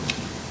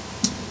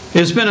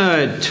It's been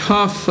a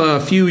tough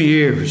few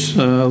years.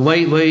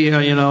 Lately,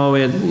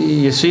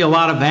 you see a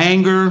lot of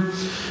anger.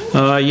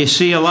 You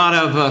see a lot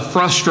of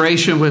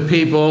frustration with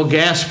people.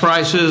 Gas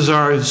prices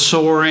are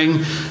soaring.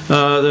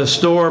 The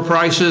store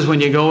prices,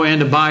 when you go in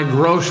to buy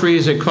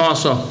groceries, it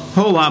costs a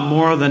whole lot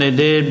more than it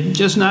did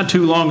just not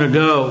too long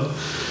ago.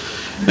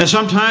 And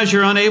sometimes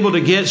you're unable to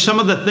get some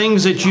of the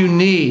things that you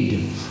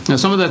need and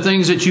some of the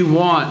things that you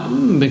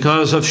want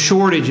because of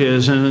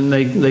shortages, and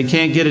they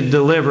can't get it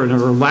delivered, or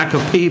lack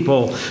of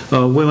people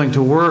willing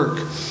to work.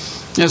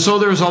 And so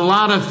there's a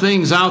lot of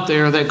things out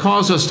there that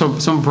cause us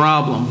some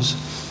problems.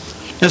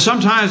 And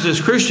sometimes as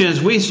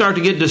Christians, we start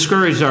to get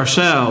discouraged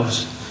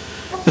ourselves.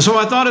 And so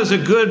I thought it was a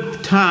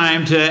good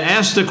time to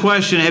ask the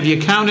question, have you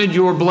counted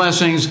your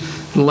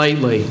blessings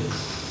lately?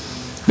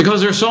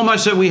 Because there's so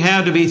much that we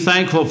have to be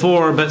thankful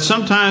for, but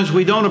sometimes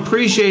we don't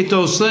appreciate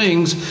those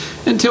things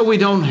until we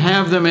don't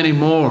have them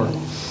anymore.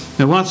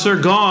 And once they're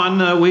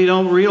gone, we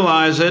don't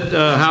realize it,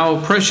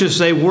 how precious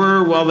they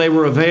were while they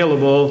were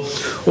available.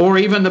 Or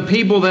even the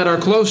people that are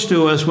close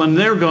to us, when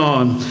they're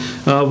gone,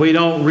 we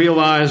don't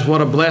realize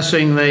what a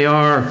blessing they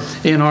are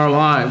in our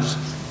lives.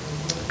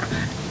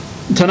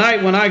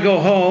 Tonight when I go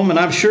home, and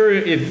I'm sure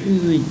if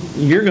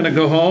you're going to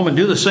go home and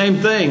do the same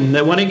thing,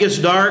 that when it gets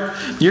dark,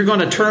 you're going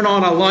to turn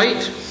on a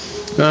light,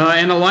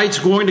 and the light's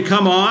going to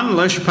come on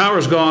unless your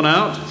power's gone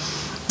out.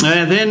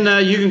 And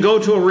then you can go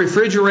to a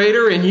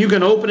refrigerator and you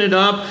can open it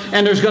up,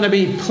 and there's going to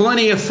be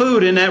plenty of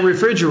food in that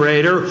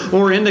refrigerator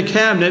or in the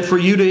cabinet for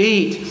you to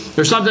eat.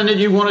 There's something that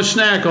you want to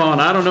snack on.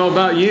 I don't know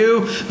about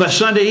you, but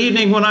Sunday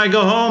evening when I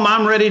go home,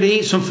 I'm ready to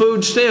eat some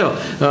food still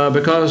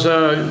because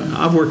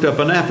I've worked up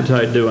an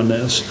appetite doing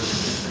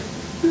this.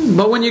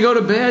 But when you go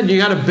to bed, you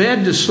got a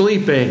bed to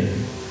sleep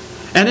in.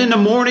 And in the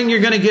morning, you're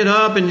going to get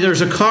up and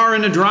there's a car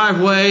in the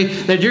driveway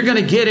that you're going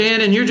to get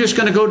in, and you're just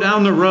going to go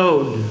down the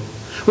road.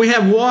 We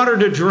have water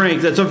to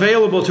drink that's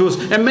available to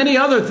us, and many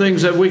other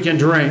things that we can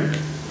drink.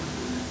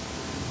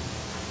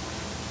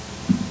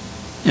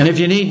 And if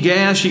you need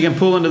gas, you can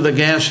pull into the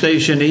gas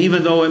station.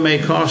 Even though it may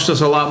cost us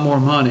a lot more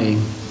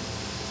money,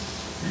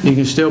 you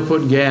can still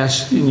put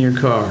gas in your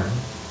car.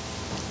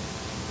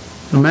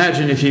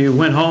 Imagine if you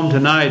went home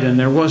tonight and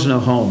there was no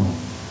home.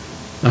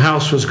 The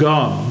house was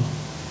gone,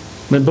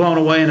 been blown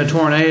away in a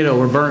tornado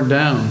or burnt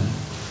down.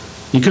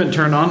 You couldn't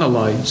turn on the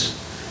lights,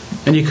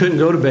 and you couldn't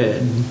go to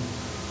bed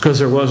because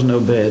there was no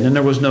bed and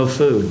there was no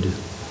food.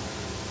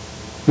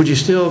 Would you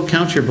still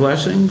count your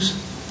blessings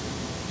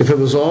if it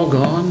was all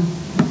gone?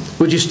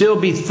 Would you still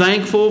be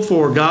thankful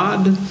for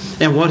God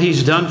and what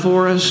He's done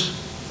for us?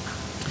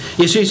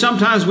 You see,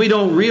 sometimes we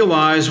don't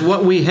realize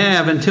what we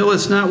have until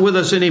it's not with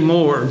us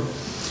anymore.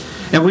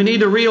 And we need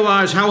to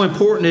realize how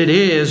important it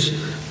is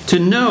to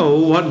know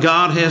what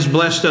God has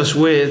blessed us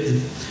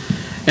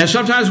with. And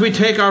sometimes we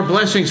take our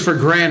blessings for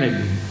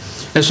granted.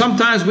 And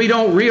sometimes we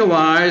don't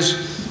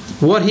realize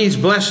what He's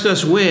blessed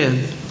us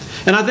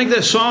with. And I think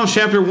that Psalms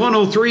chapter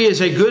 103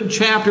 is a good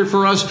chapter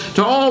for us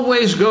to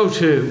always go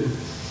to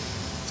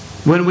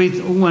when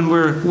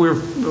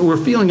we're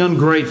feeling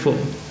ungrateful.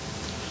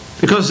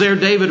 Because there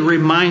David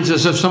reminds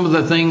us of some of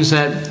the things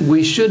that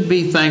we should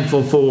be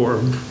thankful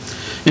for.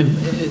 And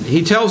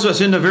he tells us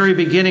in the very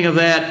beginning of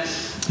that,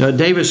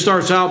 David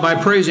starts out by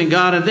praising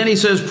God, and then he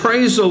says,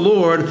 "Praise the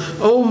Lord,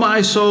 O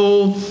my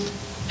soul,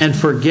 and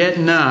forget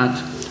not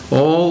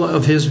all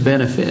of His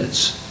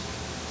benefits."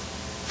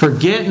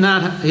 Forget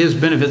not His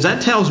benefits.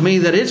 That tells me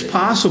that it's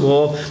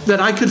possible that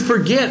I could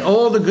forget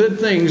all the good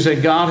things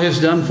that God has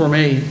done for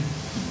me.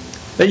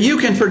 That you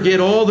can forget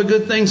all the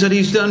good things that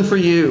He's done for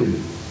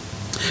you.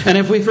 And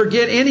if we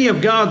forget any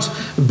of God's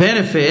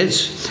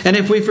benefits, and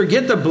if we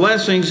forget the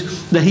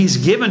blessings that He's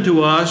given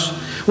to us,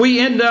 we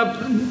end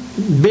up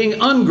being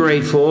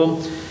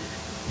ungrateful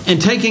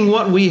and taking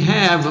what we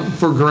have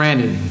for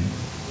granted.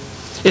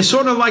 It's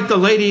sort of like the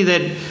lady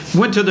that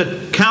went to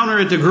the counter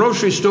at the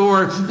grocery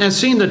store and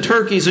seen the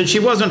turkeys, and she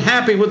wasn't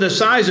happy with the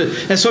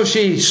sizes. And so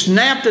she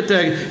snapped at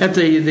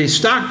the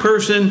stock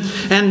person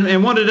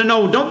and wanted to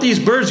know, "Don't these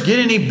birds get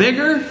any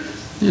bigger?"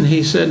 And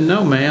he said,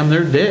 "No, ma'am,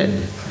 they're dead."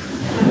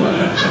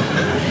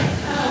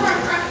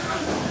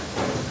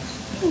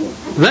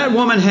 That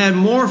woman had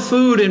more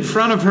food in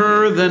front of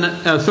her than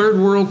a third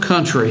world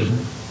country.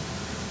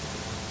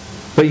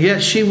 But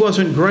yet she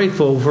wasn't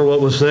grateful for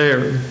what was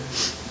there.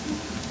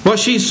 What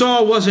she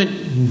saw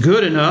wasn't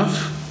good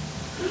enough.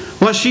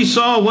 What she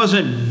saw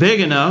wasn't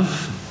big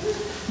enough.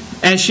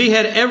 And she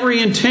had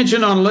every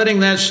intention on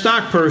letting that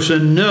stock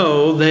person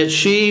know that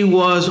she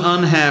was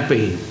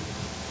unhappy.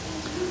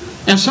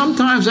 And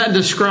sometimes that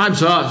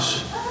describes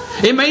us.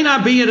 It may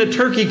not be at a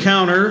turkey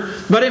counter,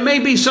 but it may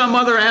be some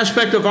other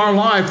aspect of our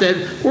life that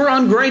we're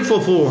ungrateful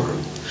for.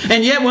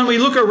 And yet when we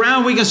look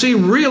around, we can see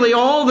really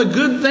all the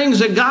good things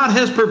that God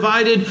has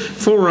provided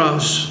for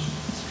us.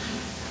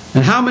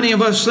 And how many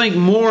of us think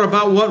more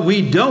about what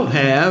we don't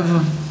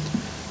have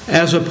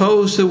as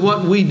opposed to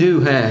what we do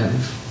have?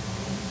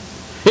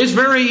 It's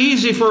very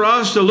easy for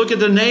us to look at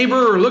the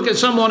neighbor or look at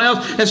someone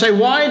else and say,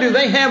 "Why do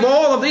they have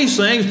all of these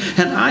things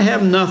and I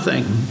have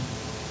nothing?"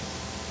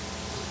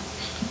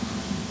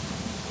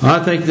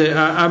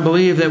 I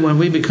believe that when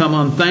we become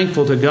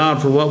unthankful to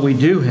God for what we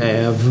do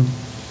have,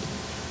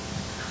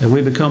 that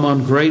we become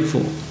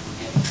ungrateful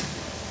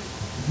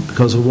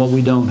because of what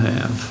we don't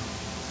have.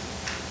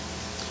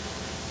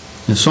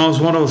 In Psalms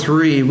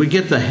 103, we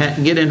should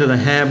get into the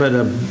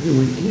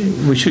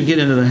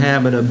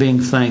habit of being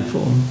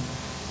thankful.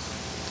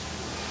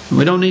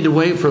 We don't need to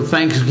wait for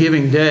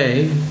Thanksgiving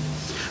Day.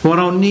 We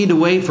don't need to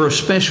wait for a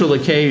special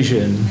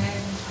occasion.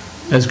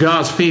 As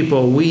God's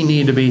people, we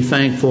need to be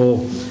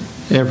thankful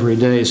every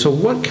day. So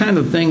what kind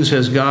of things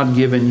has God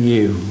given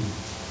you?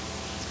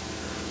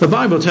 The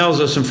Bible tells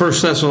us in 1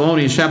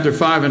 Thessalonians chapter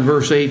 5 and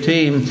verse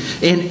 18,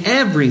 in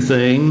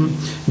everything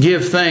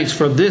give thanks,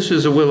 for this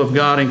is the will of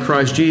God in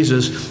Christ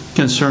Jesus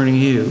concerning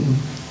you.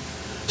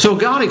 So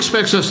God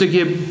expects us to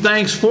give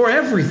thanks for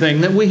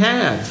everything that we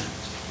have.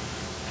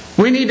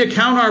 We need to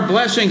count our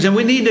blessings, and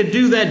we need to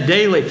do that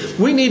daily.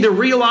 We need to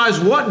realize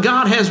what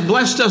God has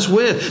blessed us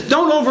with.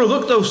 Don't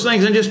overlook those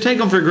things and just take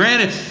them for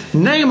granted.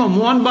 Name them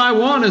one by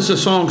one, as the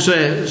song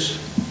says.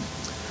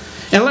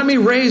 And let me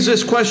raise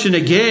this question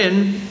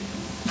again.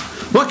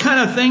 What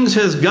kind of things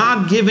has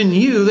God given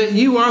you that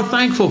you are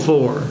thankful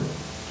for?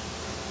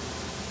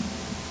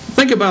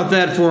 Think about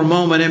that for a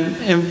moment.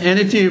 And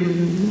if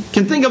you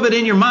can think of it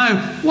in your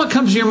mind, what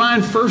comes to your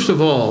mind first of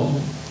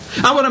all?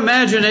 I would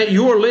imagine that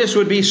your list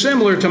would be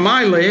similar to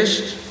my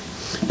list.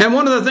 And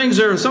some of the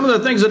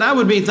things that I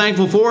would be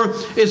thankful for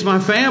is my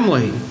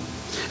family.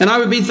 And I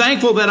would be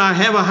thankful that I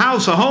have a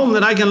house, a home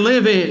that I can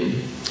live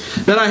in.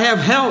 That I have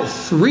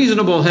health,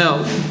 reasonable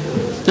health.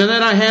 And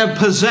that I have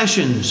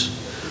possessions.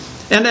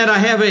 And that I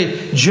have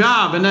a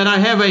job. And that I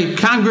have a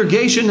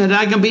congregation that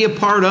I can be a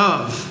part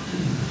of.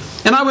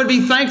 And I would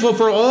be thankful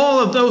for all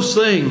of those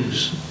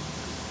things.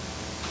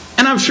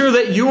 And I'm sure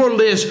that your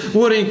list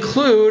would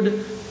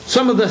include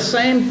some of the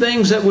same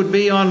things that would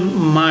be on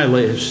my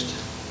list.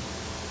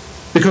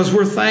 Because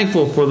we're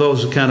thankful for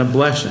those kind of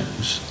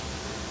blessings.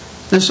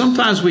 And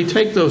sometimes we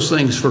take those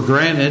things for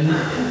granted.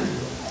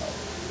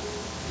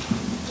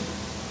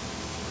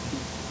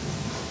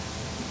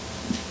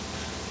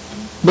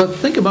 But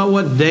think about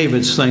what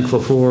David's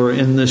thankful for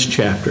in this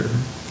chapter.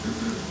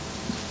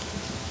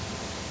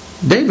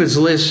 David's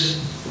list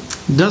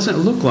doesn't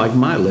look like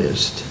my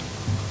list.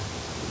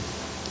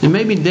 And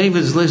maybe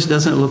David's list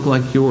doesn't look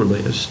like your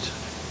list.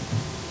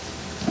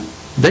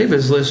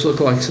 David's list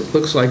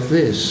looks like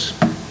this.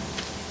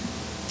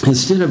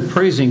 Instead of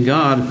praising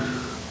God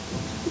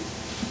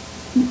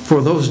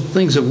for those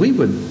things that we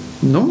would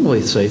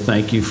normally say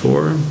thank you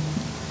for,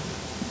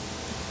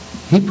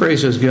 he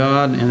praises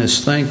God and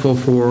is thankful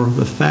for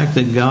the fact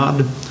that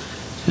God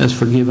has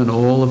forgiven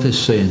all of his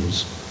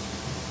sins.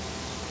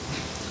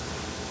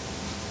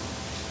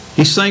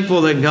 He's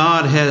thankful that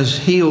God has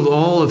healed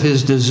all of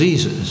his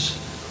diseases.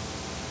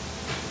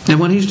 And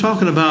when he's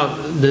talking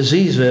about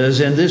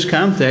diseases in this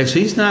context,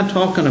 he's not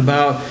talking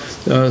about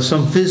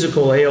some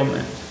physical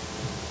ailment.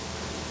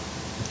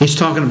 He's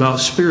talking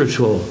about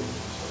spiritual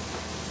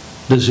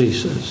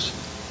diseases.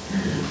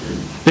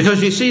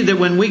 Because you see that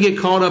when we get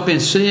caught up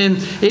in sin,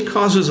 it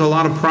causes a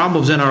lot of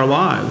problems in our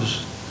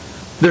lives.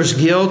 There's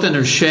guilt and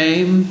there's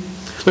shame.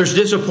 There's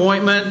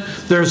disappointment.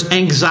 There's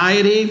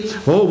anxiety.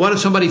 Oh, what if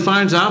somebody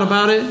finds out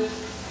about it?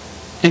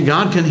 And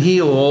God can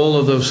heal all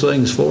of those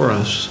things for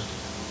us.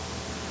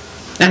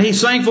 And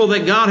he's thankful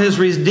that God has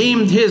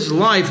redeemed his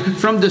life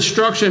from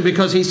destruction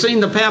because he's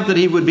seen the path that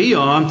he would be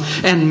on.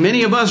 And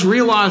many of us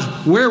realize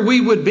where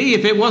we would be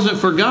if it wasn't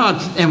for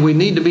God. And we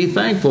need to be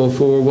thankful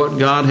for what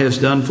God has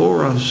done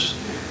for us.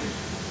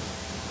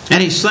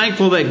 And he's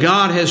thankful that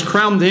God has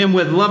crowned him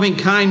with loving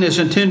kindness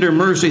and tender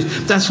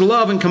mercies. That's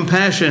love and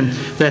compassion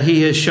that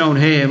he has shown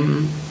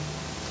him.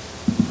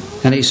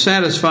 And he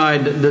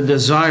satisfied the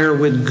desire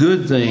with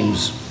good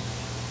things.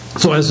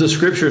 So as the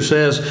scripture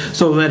says,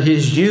 so that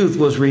his youth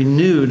was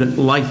renewed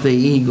like the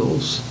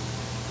eagles.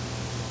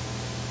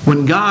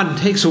 When God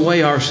takes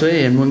away our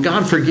sin, when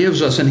God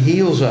forgives us and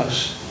heals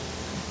us,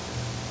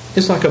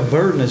 it's like a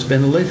burden that's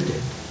been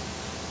lifted.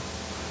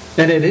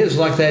 And it is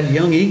like that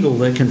young eagle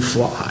that can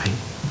fly.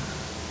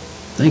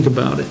 Think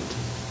about it.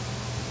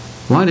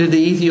 Why did the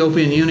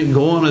Ethiopian eunuch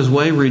go on his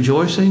way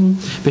rejoicing?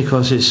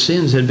 Because his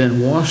sins had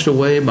been washed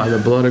away by the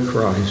blood of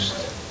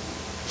Christ.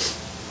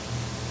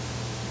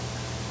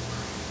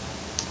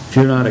 If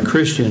you're not a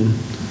Christian,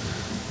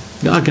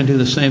 God can do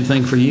the same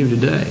thing for you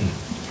today.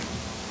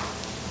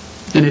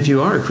 And if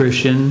you are a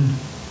Christian,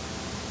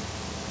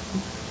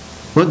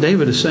 what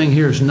David is saying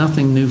here is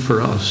nothing new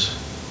for us.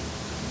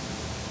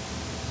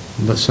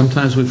 But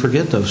sometimes we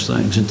forget those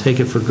things and take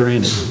it for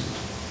granted.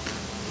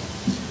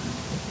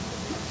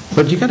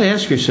 But you got to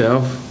ask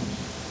yourself,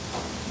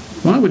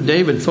 why would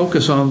David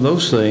focus on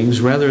those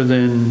things rather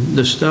than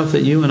the stuff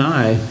that you and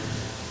I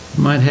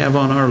might have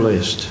on our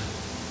list?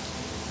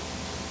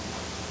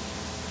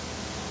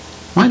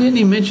 Why didn't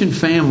he mention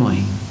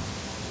family?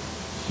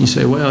 You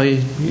say, well,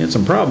 he had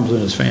some problems in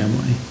his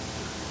family.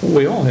 Well,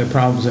 we all have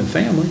problems in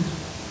family.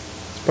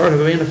 It's part of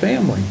being a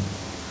family.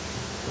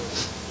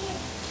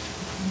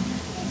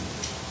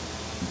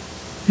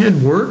 He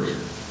had work.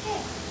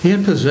 He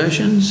had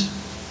possessions.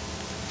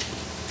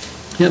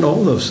 He had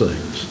all those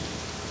things.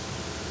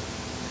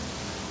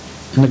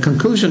 And the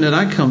conclusion that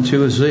I come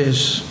to is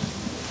this.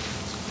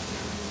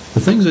 The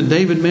things that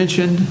David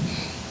mentioned,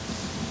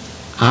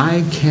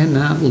 I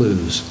cannot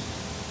lose.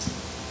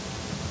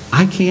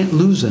 I can't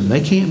lose them.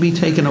 They can't be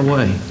taken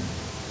away.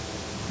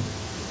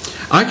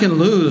 I can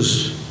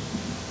lose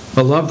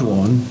a loved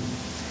one.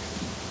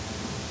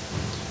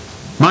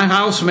 My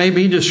house may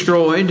be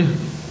destroyed.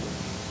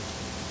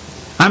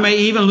 I may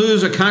even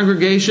lose a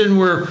congregation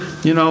where,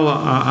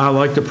 I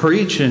like to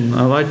preach and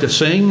I like to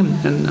sing,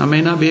 and I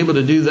may not be able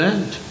to do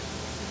that.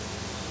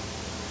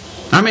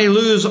 I may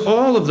lose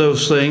all of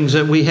those things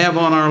that we have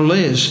on our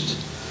list.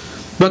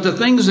 But the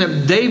things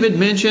that David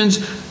mentions,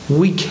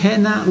 we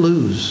cannot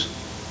lose.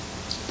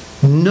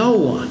 No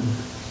one,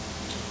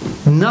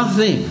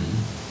 nothing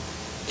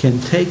can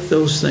take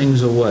those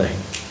things away.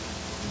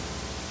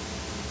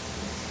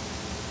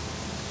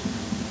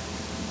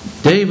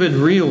 David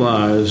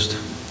realized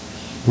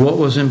what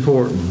was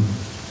important.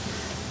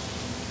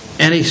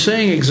 And he's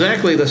saying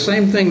exactly the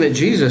same thing that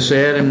Jesus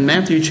said in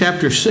Matthew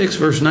chapter 6,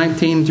 verse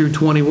 19 through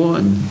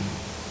 21.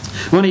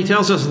 When he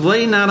tells us,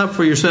 lay not up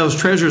for yourselves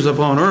treasures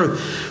upon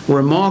earth,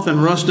 where moth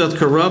and rust doth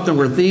corrupt, and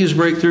where thieves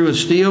break through and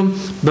steal.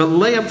 But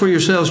lay up for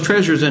yourselves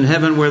treasures in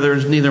heaven, where there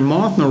is neither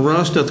moth nor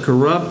rust doth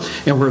corrupt,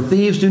 and where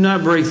thieves do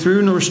not break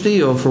through nor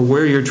steal. For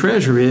where your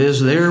treasure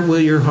is, there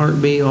will your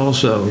heart be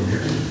also.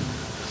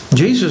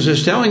 Jesus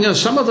is telling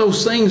us some of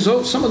those things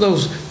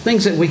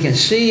that we can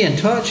see and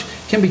touch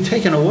can be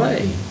taken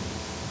away.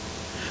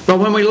 But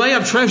when we lay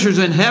up treasures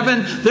in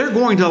heaven, they're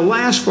going to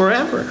last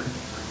forever.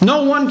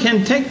 No one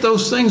can take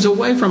those things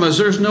away from us.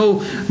 There's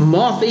no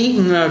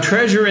moth-eaten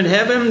treasure in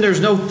heaven. There's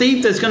no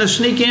thief that's going to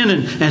sneak in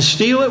and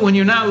steal it when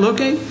you're not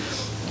looking.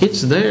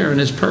 It's there and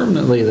it's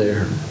permanently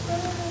there.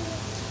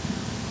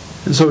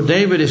 And so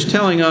David is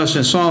telling us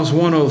in Psalms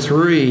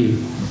 103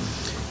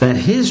 that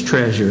his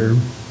treasure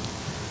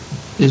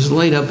is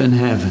laid up in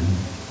heaven.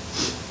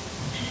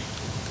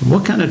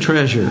 What kind of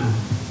treasure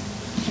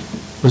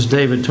was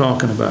David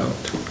talking about?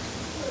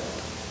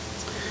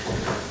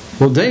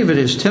 Well, David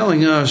is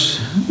telling us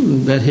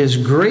that his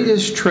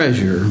greatest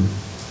treasure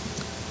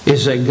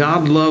is that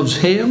God loves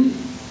him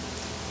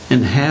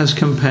and has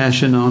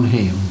compassion on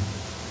him.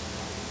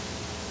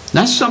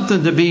 That's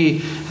something to be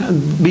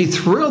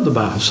thrilled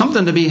about,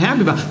 something to be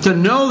happy about. To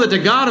know that the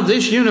God of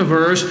this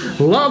universe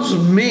loves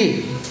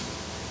me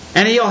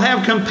and He'll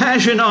have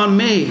compassion on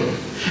me.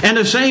 And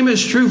the same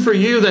is true for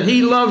you, that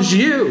He loves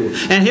you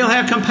and He'll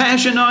have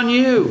compassion on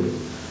you.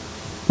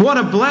 What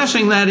a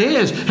blessing that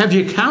is. Have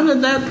you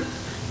counted that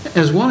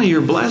as one of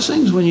your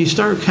blessings when you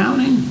start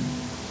counting?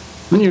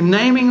 When you're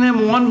naming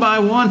them one by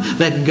one,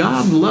 that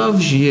God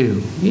loves you.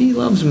 He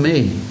loves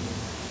me.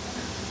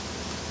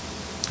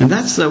 And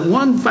that's the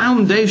one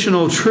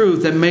foundational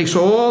truth that makes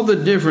all the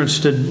difference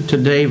to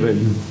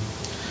David.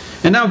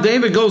 And now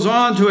David goes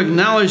on to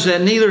acknowledge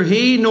that neither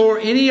he nor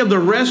any of the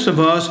rest of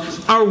us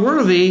are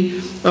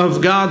worthy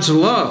of God's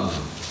love.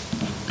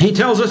 He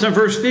tells us in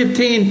verse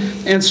 15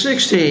 and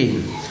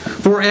 16,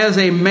 "For as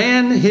a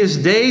man his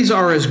days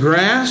are as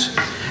grass,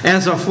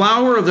 as a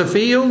flower of the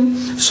field,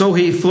 so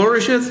he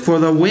flourisheth, for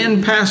the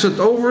wind passeth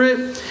over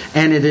it,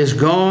 and it is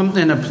gone,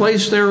 and the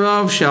place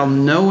thereof shall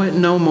know it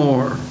no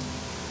more."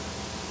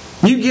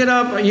 You get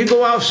up, you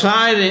go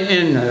outside,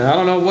 and I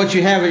don't know what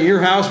you have at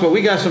your house, but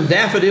we got some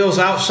daffodils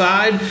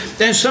outside,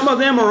 and some of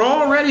them are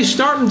already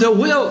starting to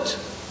wilt.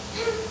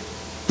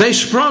 They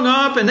sprung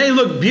up, and they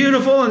look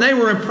beautiful, and they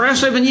were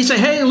impressive, and you say,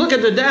 hey, look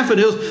at the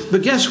daffodils,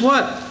 but guess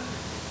what?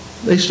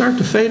 They start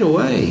to fade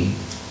away.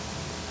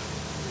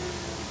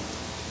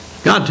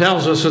 God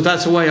tells us that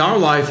that's the way our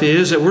life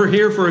is, that we're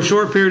here for a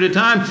short period of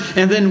time,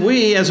 and then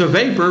we, as a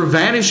vapor,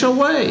 vanish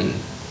away.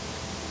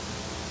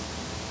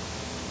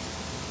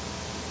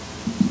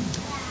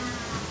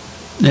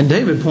 And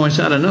David points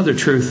out another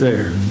truth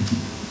there.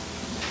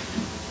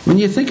 When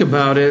you think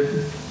about it,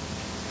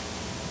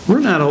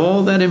 we're not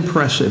all that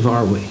impressive,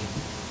 are we?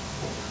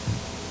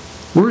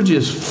 We're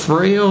just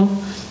frail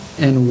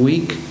and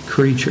weak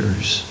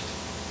creatures.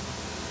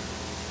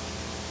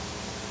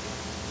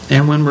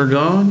 And when we're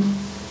gone,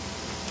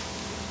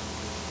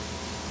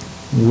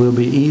 we'll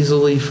be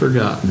easily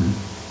forgotten.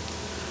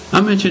 I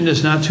mentioned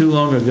this not too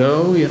long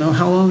ago.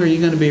 How long are you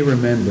going to be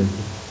remembered?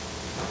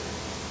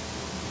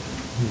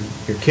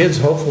 Your kids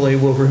hopefully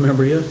will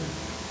remember you.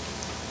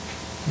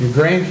 Your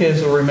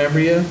grandkids will remember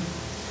you.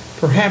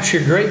 Perhaps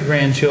your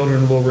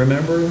great-grandchildren will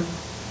remember you.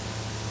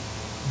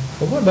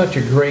 But what about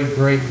your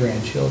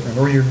great-great-grandchildren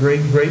or your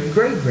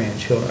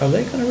great-great-great-grandchildren? Are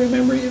they going to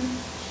remember you?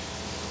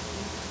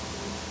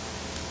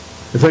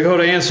 If they go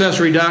to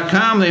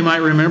Ancestry.com, they might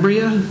remember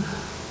you.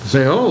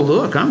 Say, oh,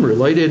 look, I'm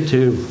related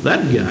to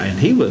that guy, and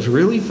he was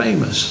really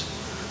famous.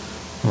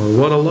 Or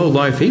what a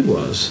lowlife he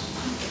was.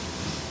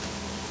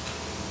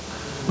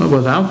 But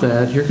without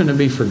that, you're going to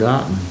be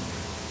forgotten.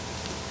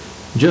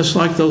 Just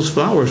like those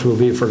flowers will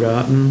be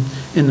forgotten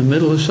in the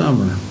middle of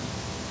summer.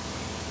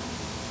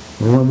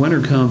 Or when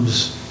winter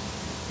comes,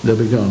 they'll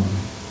be gone.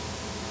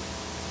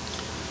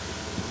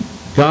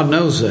 God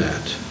knows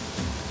that.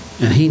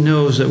 And He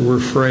knows that we're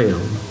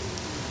frail.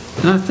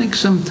 And I think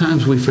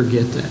sometimes we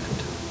forget that.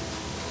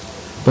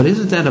 But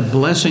isn't that a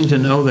blessing to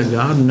know that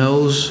God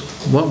knows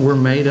what we're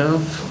made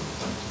of?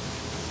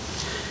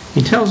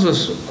 He tells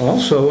us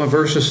also in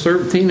verses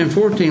 13 and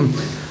 14,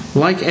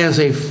 like as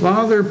a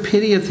father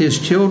pitieth his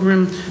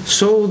children,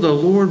 so the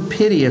Lord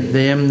pitieth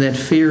them that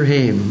fear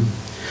him.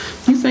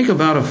 You think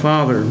about a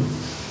father.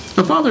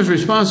 A father's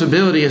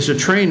responsibility is to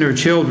train their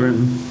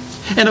children.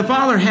 And a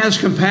father has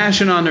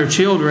compassion on their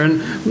children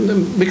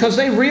because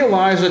they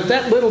realize that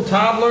that little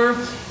toddler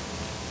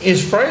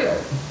is frail.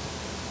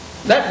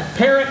 That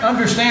parent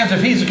understands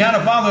if he's the kind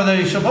of father that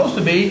he's supposed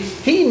to be,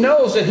 he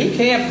knows that he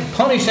can't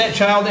punish that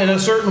child in a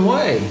certain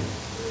way.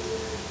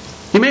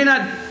 He may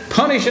not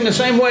punish in the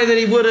same way that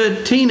he would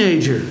a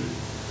teenager.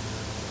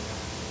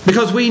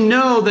 Because we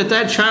know that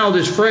that child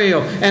is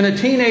frail and a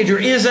teenager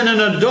isn't an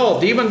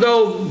adult. Even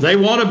though they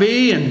want to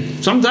be,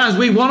 and sometimes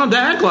we want them to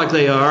act like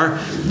they are,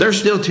 they're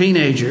still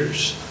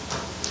teenagers.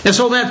 And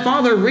so that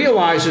father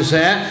realizes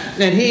that,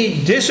 and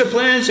he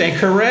disciplines and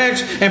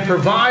corrects and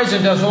provides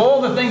and does all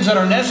the things that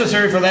are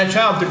necessary for that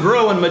child to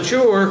grow and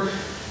mature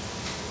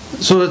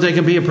so that they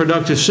can be a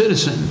productive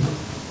citizen.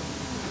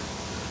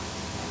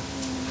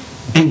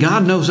 And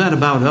God knows that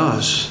about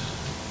us.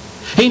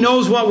 He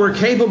knows what we're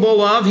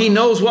capable of. He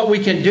knows what we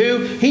can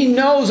do. He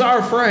knows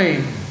our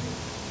frame.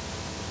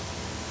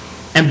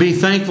 And be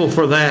thankful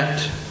for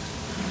that.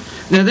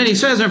 And then he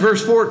says in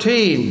verse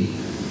 14,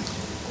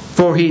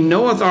 for he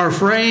knoweth our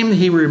frame,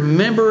 he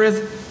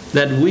remembereth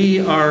that we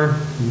are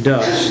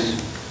dust.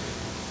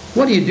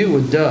 What do you do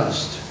with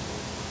dust?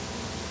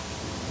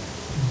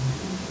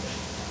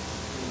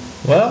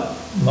 Well,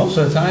 most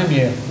of the time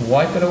you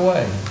wipe it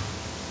away.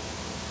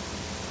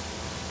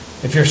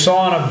 If you're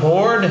sawing a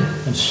board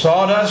and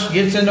sawdust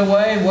gets in the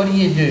way, what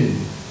do?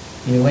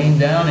 You lean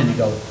down and you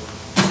go,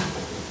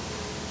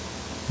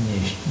 and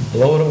you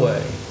blow it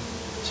away.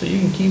 So you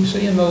can keep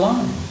seeing the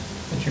line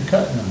that you're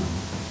cutting on.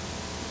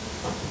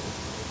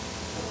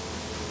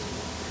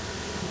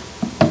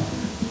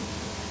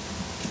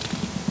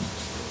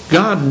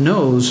 God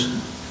knows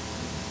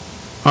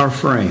our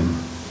frame.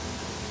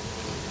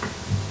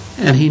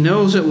 And He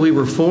knows that we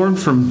were formed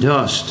from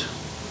dust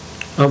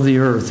of the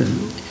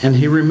earth, and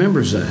He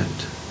remembers that.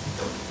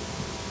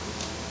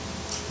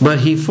 But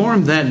He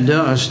formed that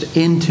dust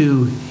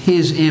into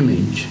His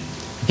image,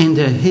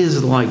 into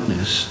His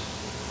likeness.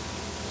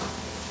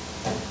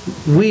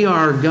 We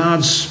are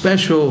God's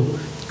special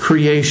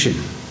creation.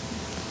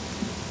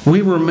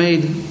 We were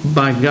made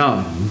by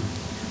God.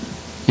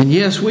 And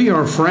yes, we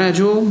are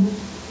fragile,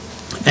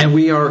 and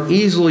we are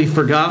easily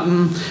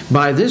forgotten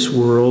by this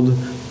world,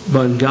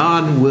 but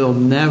God will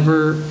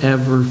never,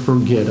 ever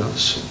forget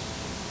us.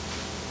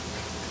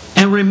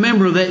 And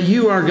remember that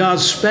you are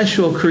God's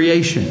special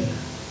creation.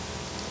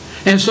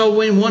 And so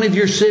when one of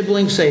your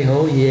siblings say,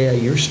 oh yeah,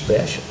 you're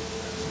special,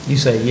 you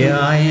say, yeah,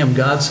 I am.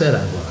 God said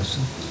I was.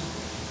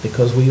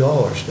 Because we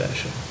all are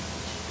special.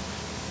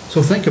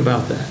 So think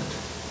about that.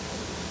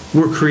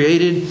 We're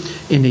created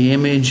in the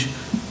image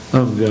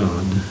of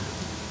God.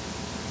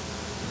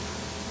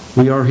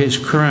 We are His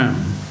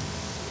crown.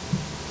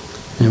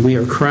 And we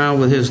are crowned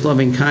with His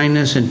loving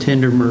kindness and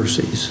tender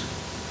mercies.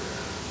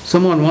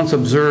 Someone once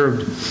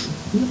observed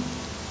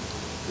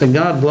that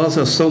God loves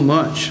us so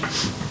much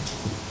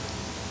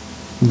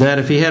that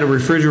if He had a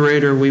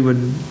refrigerator, we would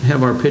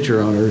have our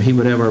picture on it, or He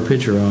would have our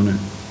picture on it.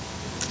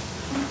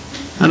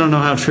 I don't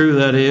know how true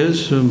that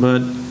is, but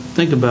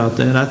think about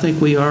that. I think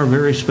we are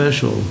very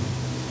special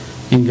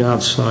in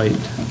God's sight.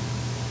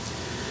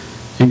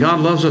 And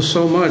God loves us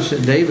so much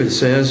that David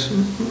says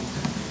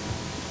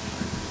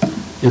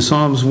in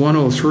Psalms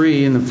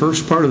 103, in the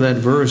first part of that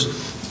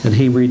verse, that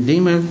He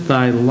redeemeth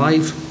thy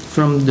life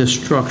from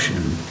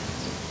destruction.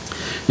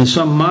 In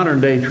some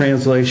modern day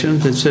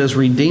translations, it says,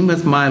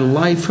 redeemeth my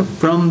life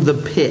from the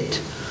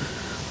pit.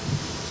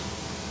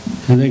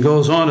 And it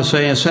goes on to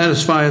say, and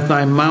satisfieth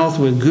thy mouth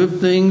with good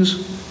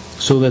things,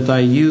 so that thy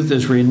youth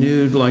is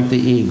renewed like the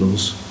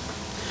eagles.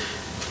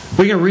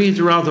 We can read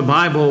throughout the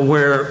Bible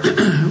where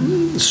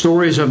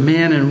stories of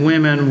men and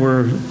women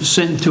were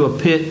sent to a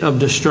pit of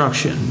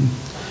destruction.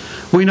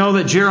 We know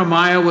that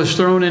Jeremiah was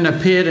thrown in a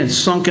pit and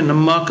sunk in the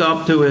muck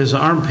up to his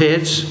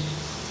armpits.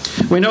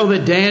 We know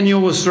that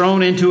Daniel was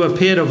thrown into a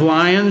pit of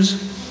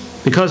lions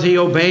because he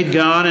obeyed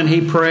God and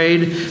he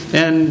prayed,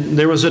 and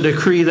there was a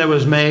decree that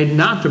was made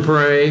not to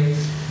pray,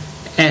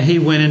 and he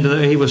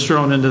was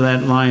thrown into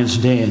that lion's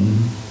den.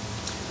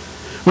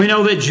 We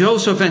know that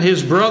Joseph and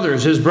his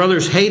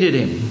brothers hated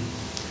him,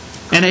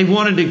 and they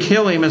wanted to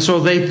kill him, and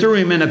so they threw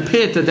him in a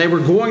pit that they were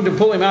going to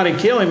pull him out and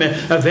kill him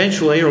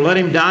eventually, or let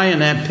him die in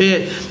that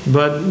pit,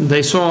 but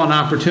they saw an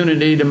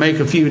opportunity to make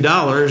a few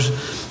dollars,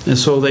 and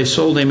so they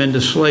sold him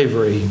into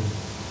slavery.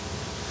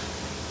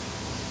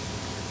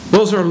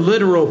 Those are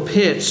literal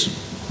pits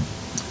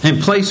and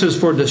places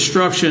for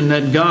destruction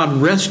that God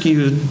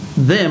rescued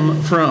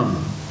them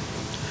from.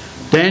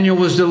 Daniel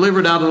was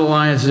delivered out of the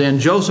lion's den.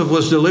 Joseph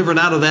was delivered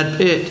out of that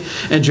pit.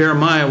 And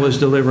Jeremiah was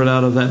delivered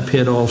out of that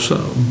pit also.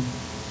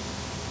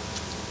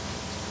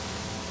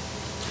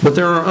 But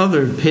there are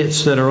other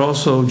pits that are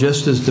also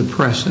just as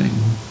depressing.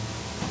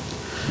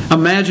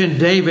 Imagine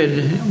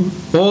David,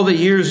 all the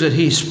years that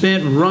he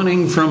spent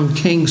running from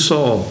King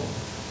Saul.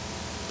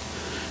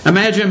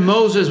 Imagine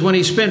Moses when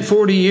he spent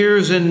 40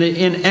 years in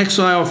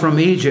exile from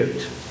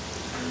Egypt.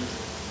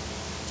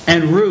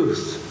 And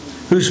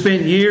Ruth, who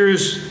spent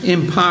years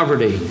in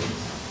poverty.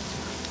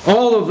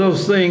 All of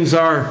those things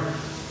are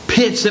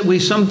pits that we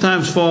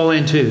sometimes fall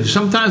into.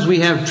 Sometimes we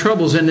have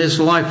troubles in this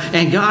life,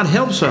 and God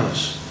helps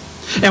us.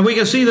 And we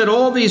can see that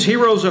all these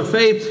heroes of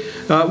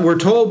faith were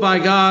told by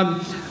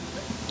God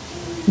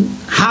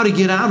how to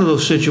get out of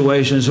those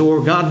situations,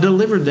 or God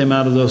delivered them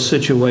out of those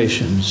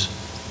situations.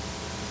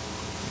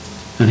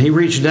 And He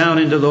reached down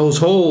into those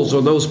holes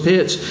or those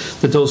pits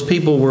that those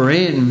people were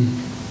in,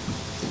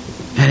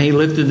 and He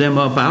lifted them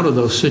up out of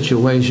those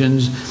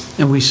situations.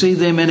 And we see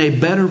them in a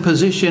better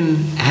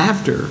position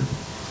after,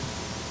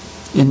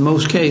 in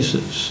most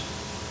cases,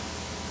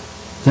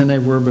 than they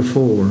were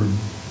before.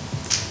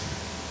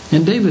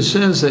 And David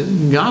says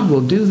that God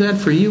will do that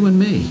for you and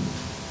me.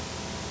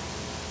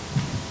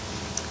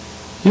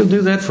 He'll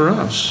do that for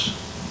us.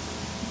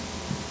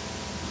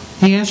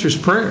 He answers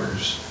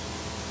prayers.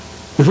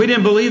 If we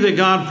didn't believe that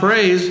God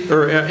prays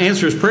or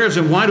answers prayers,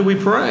 then why do we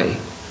pray?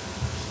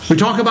 We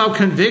talk about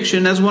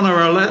conviction. That's what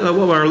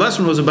our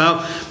lesson was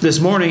about this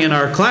morning in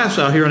our class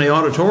out here in the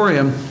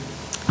auditorium.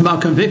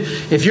 About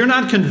if you're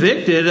not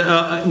convicted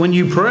when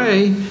you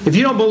pray, if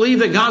you don't believe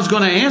that God's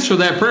going to answer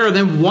that prayer,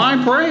 then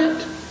why pray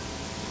it?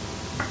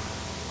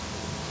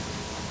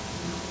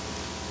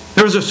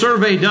 There was a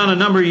survey done a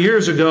number of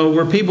years ago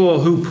where people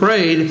who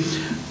prayed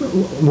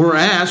were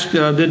asked,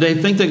 did they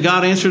think that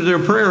God answered their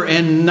prayer?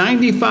 And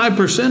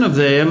 95% of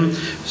them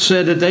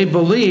said that they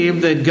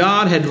believed that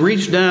God had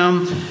reached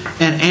down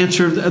and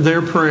answered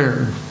their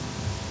prayer.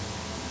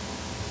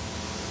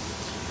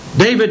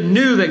 David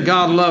knew that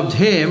God loved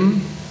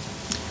him,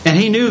 and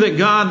he knew that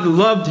God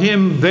loved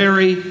him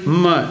very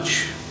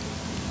much.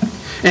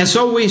 And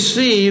so we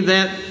see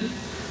that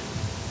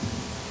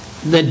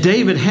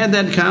David had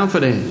that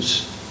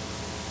confidence.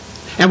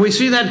 And we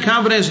see that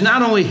confidence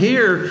not only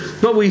here,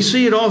 but we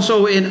see it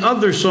also in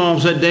other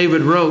Psalms that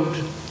David wrote.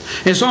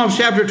 In Psalms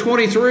chapter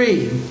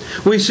 23,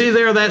 we see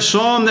there that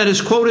psalm that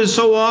is quoted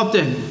so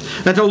often,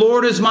 that the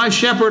Lord is my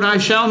shepherd, I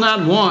shall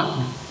not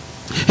want.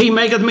 He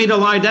maketh me to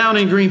lie down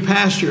in green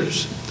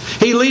pastures.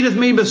 He leadeth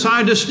me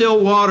beside the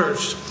still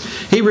waters.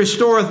 He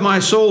restoreth my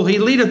soul. He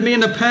leadeth me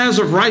in the paths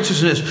of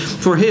righteousness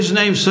for His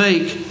name's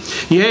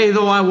sake. Yea,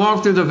 though I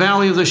walk through the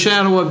valley of the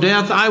shadow of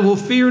death, I will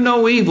fear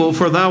no evil,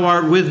 for Thou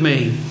art with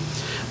me.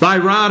 Thy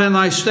rod and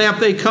Thy staff,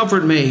 they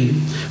comfort me.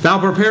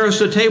 Thou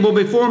preparest a table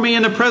before me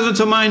in the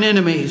presence of mine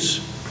enemies.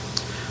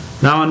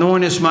 Thou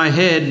anointest my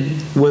head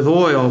with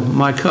oil,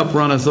 my cup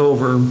runneth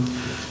over.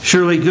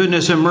 Surely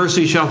goodness and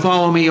mercy shall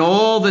follow me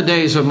all the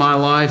days of my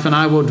life, and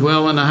I will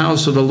dwell in the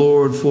house of the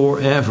Lord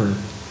forever.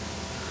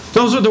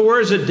 Those are the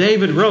words that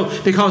David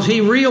wrote because he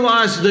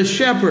realized the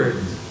shepherd.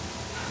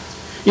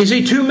 You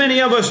see, too many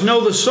of us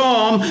know the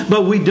psalm,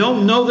 but we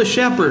don't know the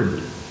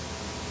shepherd.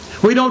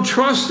 We don't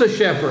trust the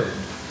shepherd.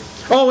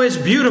 Oh, it's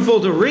beautiful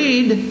to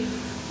read,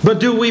 but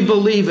do we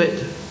believe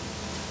it?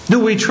 Do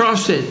we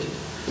trust it?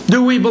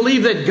 Do we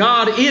believe that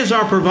God is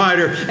our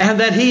provider and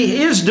that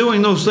He is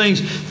doing those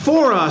things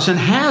for us and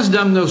has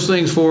done those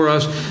things for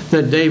us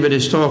that David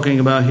is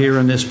talking about here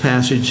in this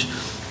passage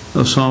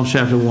of Psalm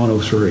chapter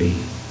 103?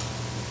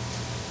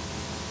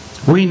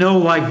 We know,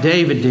 like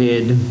David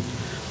did,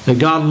 that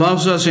God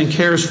loves us and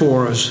cares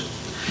for us.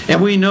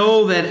 And we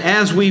know that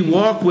as we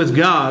walk with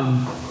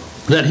God,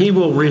 that He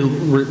will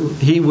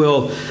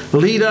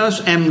lead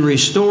us and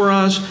restore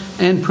us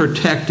and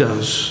protect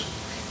us.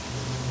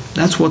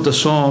 That's what the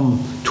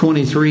Psalm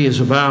 23 is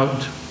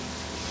about.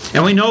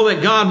 And we know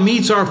that God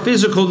meets our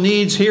physical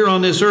needs here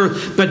on this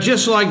earth. But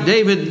just like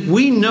David,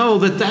 we know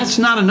that that's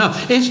not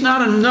enough. It's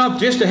not enough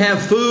just to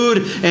have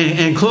food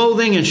and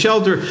clothing and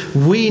shelter.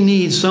 We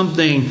need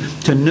something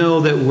to know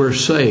that we're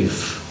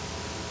safe.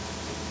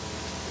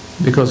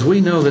 Because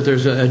we know that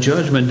there's a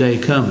judgment day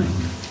coming.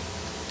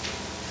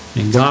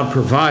 And God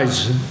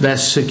provides that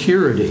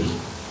security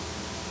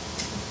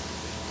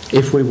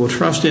if we will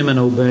trust Him and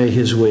obey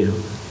His will.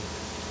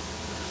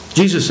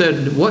 Jesus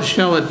said, "What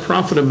shall it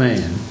profit a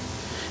man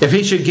if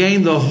he should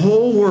gain the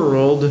whole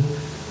world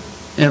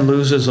and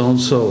lose his own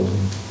soul?"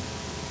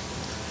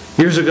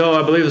 Years ago,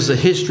 I believe it was the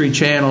History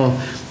Channel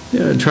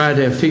tried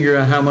to figure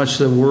out how much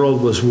the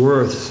world was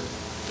worth.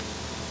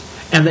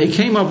 And they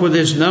came up with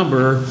this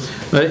number.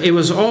 It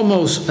was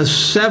almost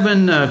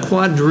 $7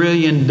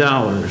 quadrillion.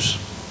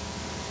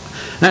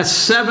 That's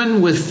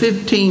 7 with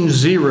 15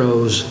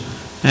 zeros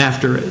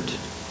after it.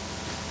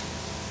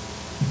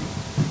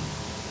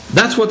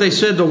 That's what they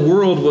said the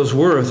world was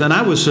worth. And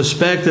I would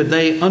suspect that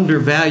they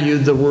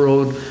undervalued the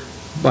world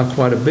by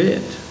quite a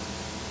bit.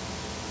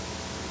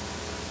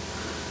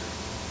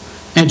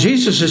 And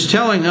Jesus is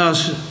telling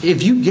us,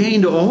 if you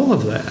gained all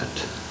of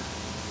that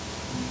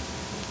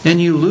and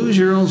you lose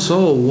your own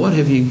soul, what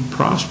have you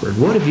prospered?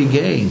 What have you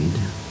gained?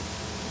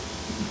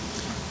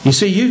 You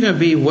see, you can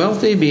be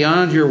wealthy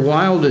beyond your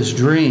wildest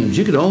dreams.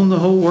 You could own the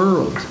whole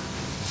world.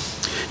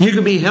 You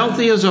could be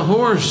healthy as a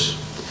horse,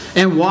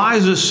 and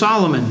wise as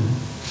Solomon,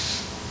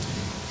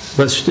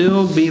 but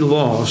still be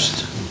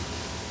lost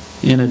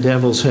in a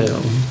devil's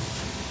hell.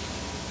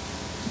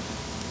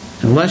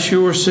 Unless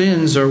your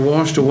sins are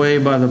washed away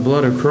by the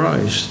blood of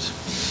Christ,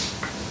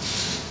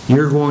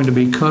 you're going to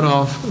be cut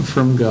off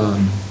from God.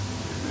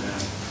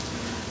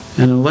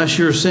 And unless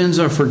your sins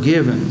are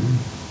forgiven,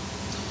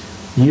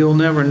 you'll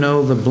never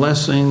know the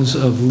blessings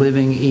of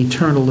living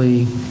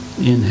eternally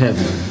in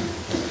heaven.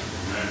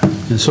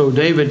 And so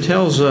David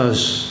tells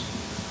us,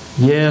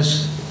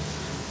 yes,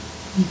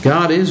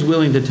 God is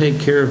willing to take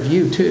care of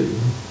you too.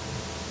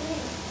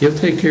 He'll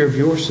take care of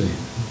your sin.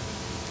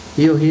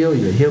 He'll heal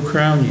you. He'll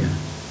crown you.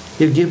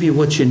 He'll give you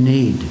what you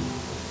need.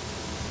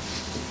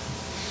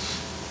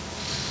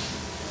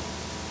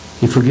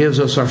 He forgives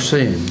us our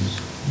sins.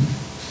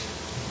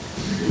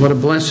 What a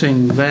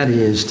blessing that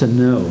is to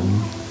know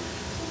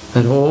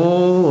that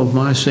all of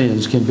my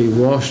sins can be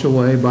washed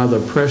away by the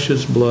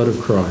precious blood of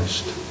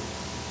Christ.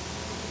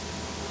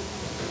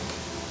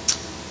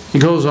 He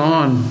goes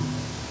on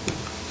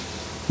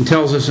and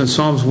tells us in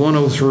Psalms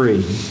 103,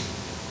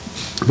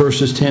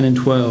 verses 10 and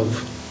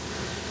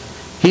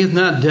 12, He hath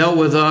not dealt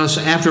with us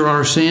after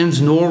our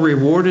sins, nor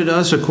rewarded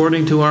us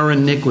according to our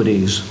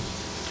iniquities.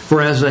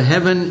 For as the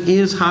heaven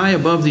is high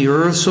above the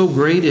earth, so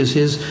great is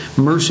His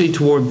mercy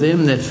toward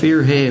them that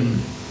fear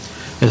Him.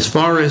 As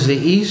far as the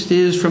east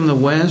is from the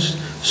west,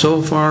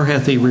 so far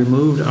hath He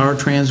removed our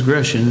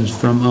transgressions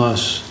from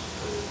us.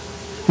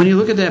 When you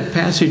look at that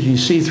passage, you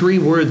see three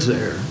words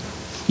there.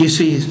 You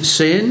see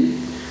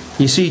sin,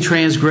 you see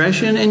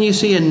transgression, and you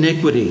see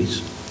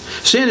iniquities.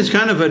 Sin is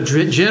kind of a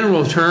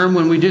general term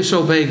when we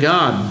disobey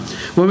God.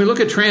 When we look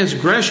at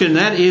transgression,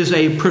 that is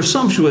a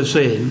presumptuous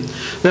sin.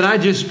 That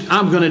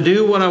I'm going to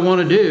do what I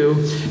want to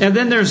do. And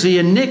then there's the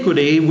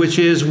iniquity, which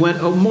is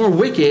more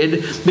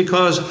wicked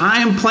because I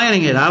am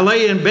planning it. I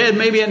lay in bed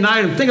maybe at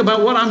night and think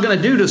about what I'm going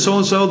to do to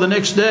so-and-so the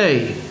next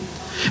day.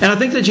 And I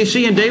think that you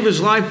see in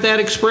David's life that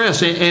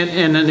expressed.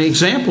 And an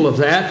example of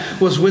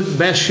that was with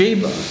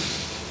Bathsheba,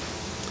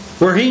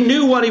 where he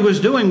knew what he was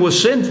doing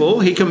was sinful.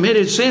 He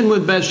committed sin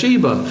with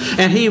Bathsheba.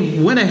 And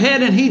he went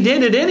ahead and he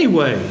did it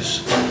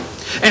anyways.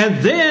 And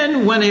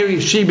then when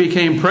she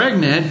became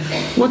pregnant,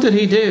 what did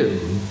he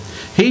do?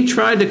 He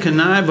tried to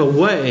connive a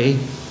way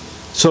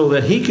so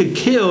that he could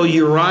kill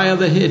Uriah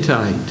the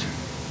Hittite.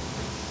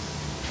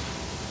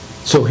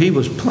 So he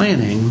was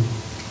planning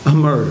a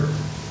murder.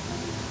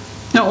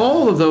 Now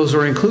all of those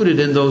are included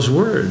in those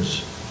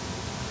words.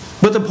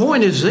 But the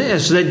point is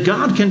this, that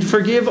God can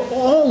forgive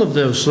all of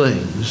those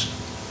things.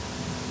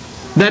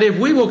 That if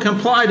we will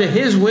comply to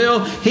His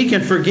will, He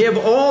can forgive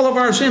all of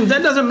our sins.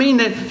 That doesn't mean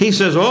that He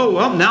says, oh,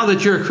 well, now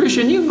that you're a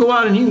Christian, you can go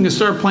out and you can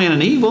start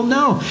planning evil.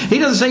 No. He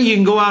doesn't say you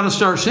can go out and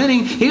start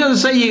sinning. He doesn't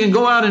say you can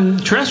go out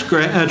and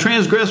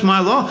transgress my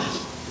law.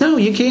 No,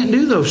 you can't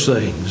do those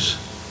things.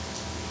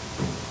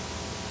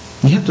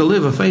 You have to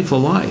live a faithful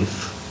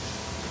life.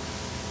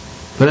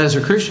 But as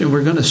a Christian,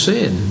 we're going to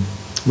sin.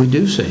 We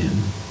do sin.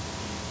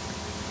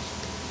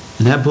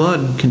 And that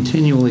blood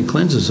continually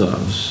cleanses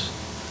us.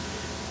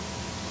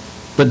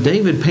 But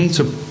David paints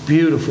a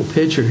beautiful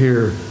picture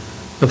here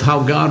of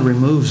how God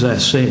removes that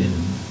sin.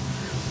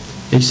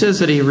 He says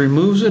that He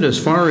removes it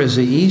as far as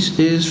the east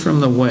is from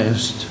the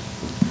west.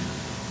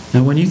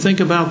 Now when you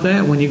think about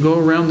that, when you go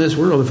around this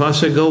world, if I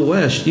said go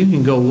west, you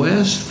can go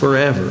west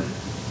forever.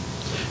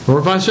 Or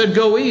if I said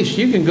go east,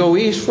 you can go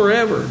east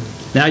forever.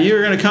 Now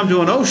you're going to come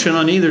to an ocean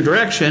on either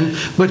direction,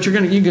 but you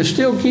can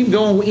still keep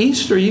going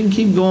east or you can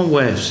keep going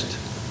west.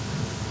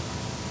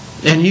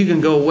 And you can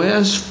go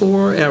west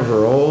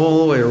forever,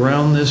 all the way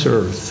around this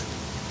earth.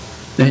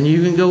 Then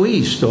you can go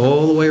east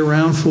all the way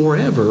around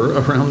forever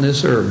around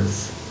this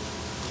earth.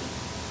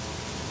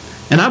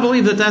 And I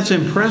believe that that's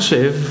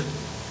impressive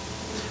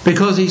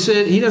because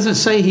He doesn't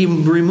say He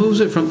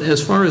removes it from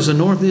as far as the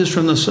north is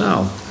from the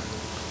south.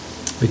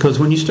 Because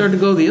when you start to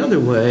go the other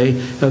way,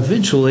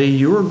 eventually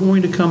you're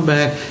going to come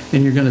back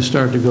and you're going to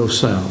start to go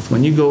south.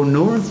 When you go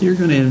north, you're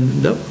going to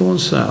end up going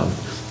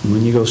south. And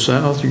when you go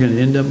south, you're going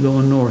to end up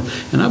going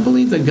north. And I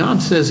believe that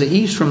God says the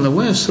east from the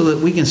west so that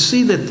we can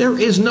see that there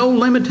is no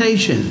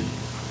limitation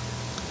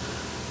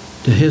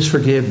to His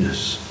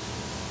forgiveness.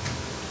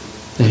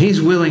 That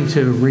He's willing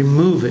to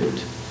remove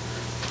it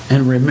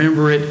and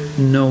remember it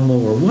no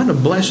more. What a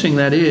blessing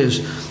that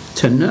is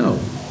to know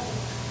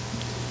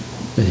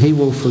that He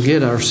will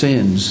forget our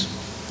sins.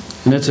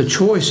 And it's a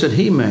choice that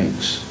He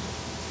makes.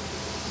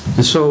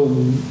 And so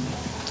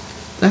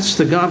that's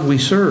the God we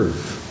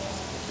serve.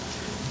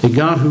 A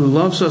God who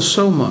loves us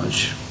so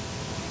much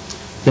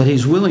that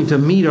He's willing to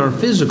meet our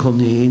physical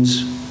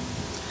needs,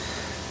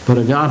 but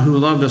a God who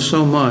loved us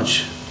so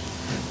much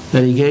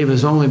that He gave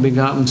His only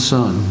begotten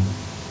Son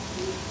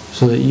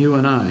so that you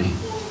and I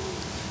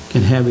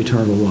can have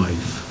eternal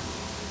life.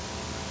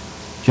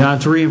 John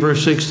 3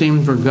 verse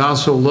 16, for God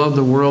so loved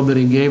the world that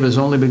He gave His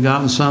only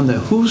begotten Son, that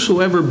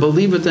whosoever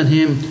believeth in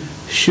Him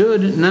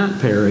should not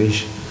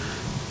perish,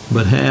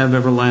 but have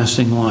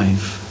everlasting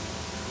life.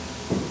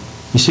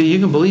 You see, you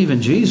can believe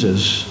in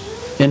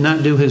Jesus and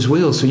not do His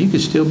will, so you could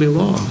still be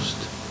lost.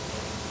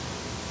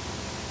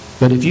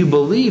 But if you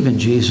believe in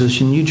Jesus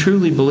and you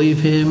truly believe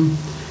Him,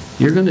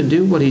 you're going to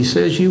do what He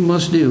says you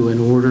must do in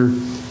order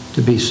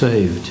to be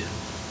saved.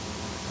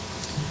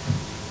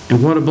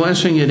 And what a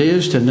blessing it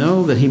is to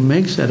know that He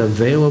makes that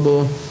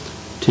available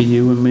to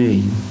you and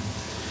me.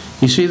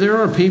 You see, there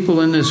are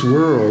people in this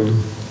world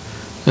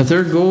that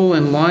their goal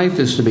in life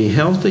is to be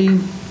healthy,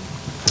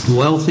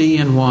 wealthy,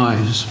 and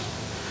wise.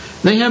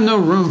 They have no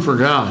room for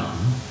God.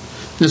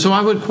 And so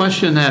I would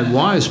question that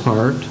wise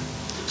part,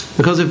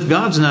 because if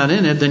God's not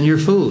in it, then you're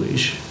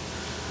foolish.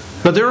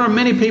 But there are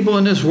many people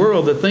in this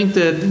world that think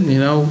that,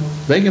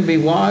 they can be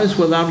wise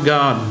without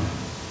God.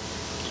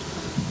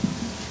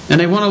 And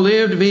they want to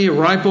live to be a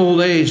ripe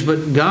old age,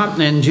 but God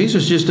and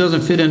Jesus just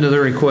doesn't fit into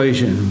their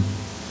equation.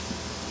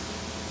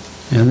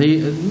 And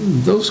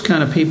those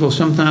kind of people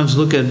sometimes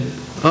look at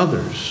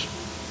others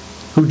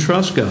who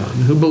trust God,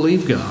 who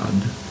believe God,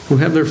 who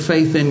have their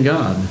faith in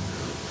God,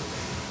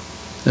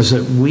 as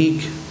that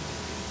weak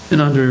and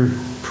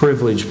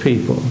underprivileged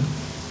people.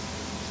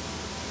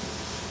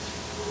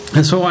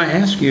 And so I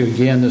ask you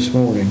again this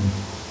morning,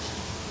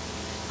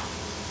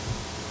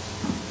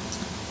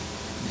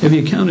 have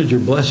you counted your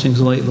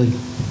blessings lately?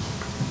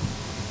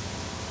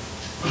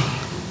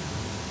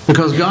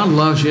 Because God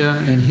loves you,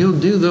 and He'll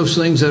do those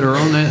things that are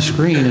on that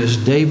screen, as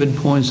David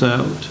points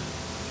out.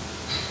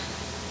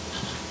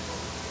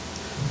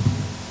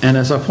 And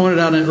as I pointed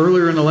out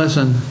earlier in the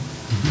lesson,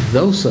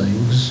 those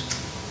things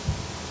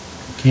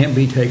can't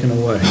be taken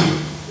away.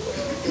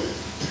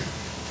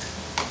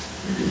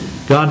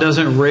 God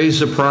doesn't raise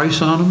the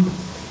price on them.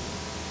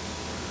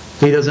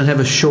 He doesn't have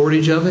a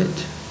shortage of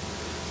it.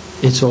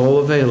 It's all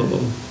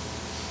available,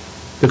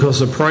 because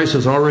the price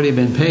has already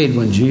been paid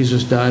when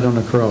Jesus died on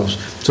the cross,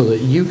 so that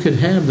you could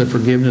have the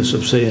forgiveness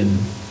of sin.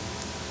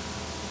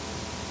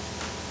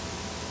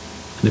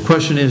 And the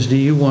question is, do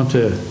you want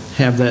to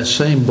have that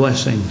same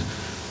blessing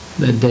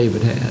that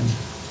David had?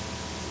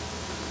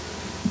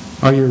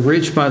 Are you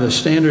rich by the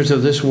standards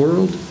of this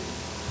world?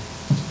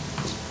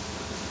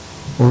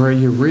 Or are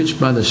you rich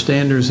by the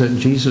standards that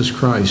Jesus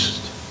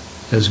Christ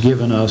has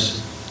given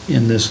us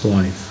in this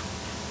life?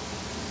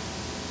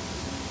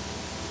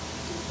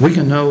 We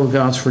can know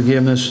God's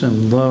forgiveness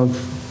and love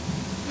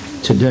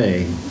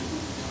today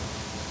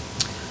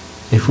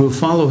if we'll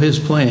follow His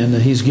plan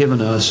that He's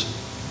given us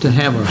to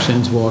have our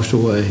sins washed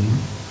away.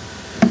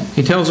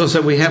 He tells us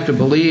that we have to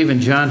believe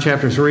in John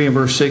chapter 3 and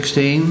verse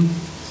 16.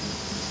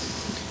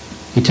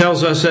 He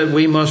tells us that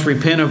we must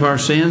repent of our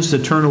sins, to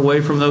turn away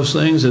from those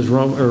things, as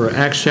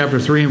Acts chapter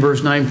 3 and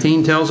verse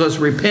 19 tells us,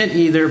 repent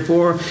ye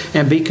therefore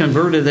and be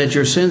converted, that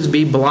your sins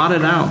be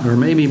blotted out, or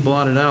may be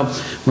blotted out,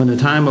 when the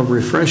time of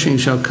refreshing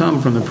shall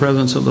come from the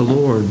presence of the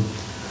Lord.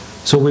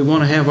 So we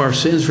want to have our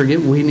sins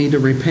forgiven. We need to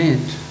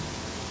repent.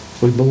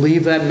 We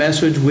believe that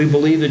message. We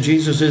believe that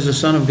Jesus is the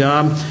Son of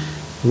God.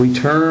 We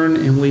turn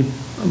and we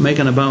make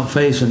an about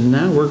face, and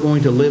now we're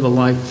going to live a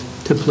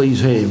life to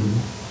please Him.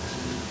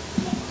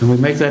 And we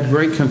make that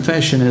great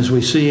confession, as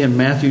we see in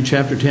Matthew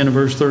chapter 10 and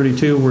verse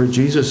 32, where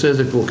Jesus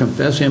says if we'll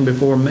confess Him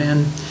before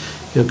men,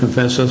 He'll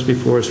confess us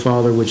before His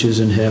Father which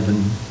is in heaven.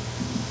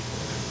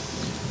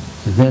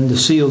 And then to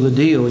seal the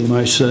deal, you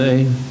might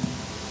say,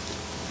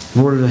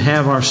 in order to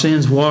have our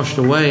sins washed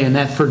away and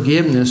that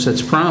forgiveness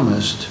that's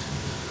promised,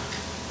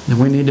 then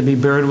we need to be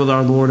buried with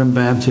our Lord in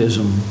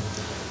baptism,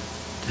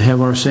 to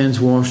have our sins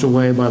washed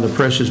away by the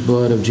precious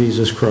blood of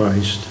Jesus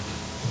Christ.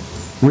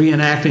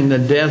 Reenacting the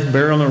death,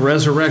 burial, and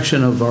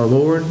resurrection of our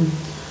Lord,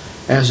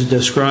 as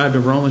described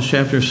in Romans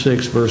chapter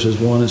 6, verses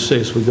 1 and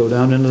 6. We go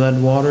down into that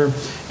water,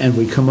 and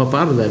we come up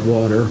out of that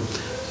water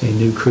a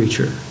new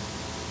creature.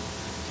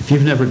 If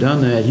you've never done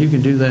that, you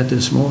can do that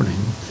this morning.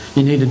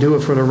 You need to do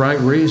it for the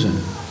right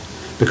reason,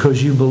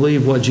 because you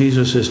believe what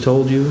Jesus has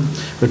told you,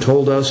 or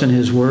told us in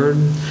His Word,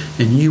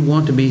 and you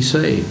want to be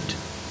saved.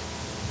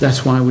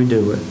 That's why we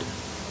do it.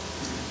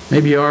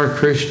 Maybe you are a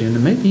Christian,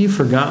 and maybe you've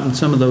forgotten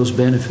some of those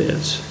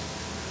benefits.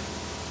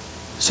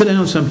 Sit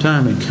down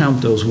sometime and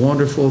count those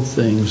wonderful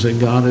things that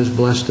God has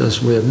blessed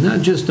us with.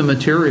 Not just the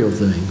material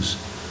things,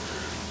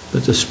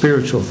 but the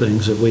spiritual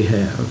things that we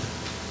have.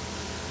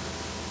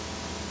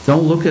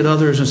 Don't look at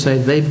others and say,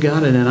 they've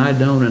got it and I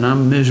don't, and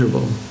I'm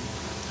miserable.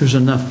 There's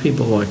enough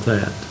people like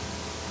that.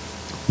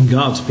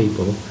 God's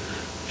people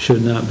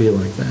should not be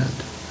like that.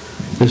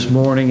 This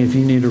morning, if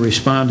you need to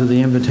respond to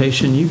the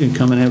invitation, you can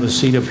come and have a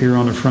seat up here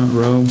on the front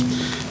row.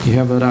 You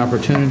have that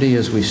opportunity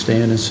as we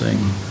stand and sing.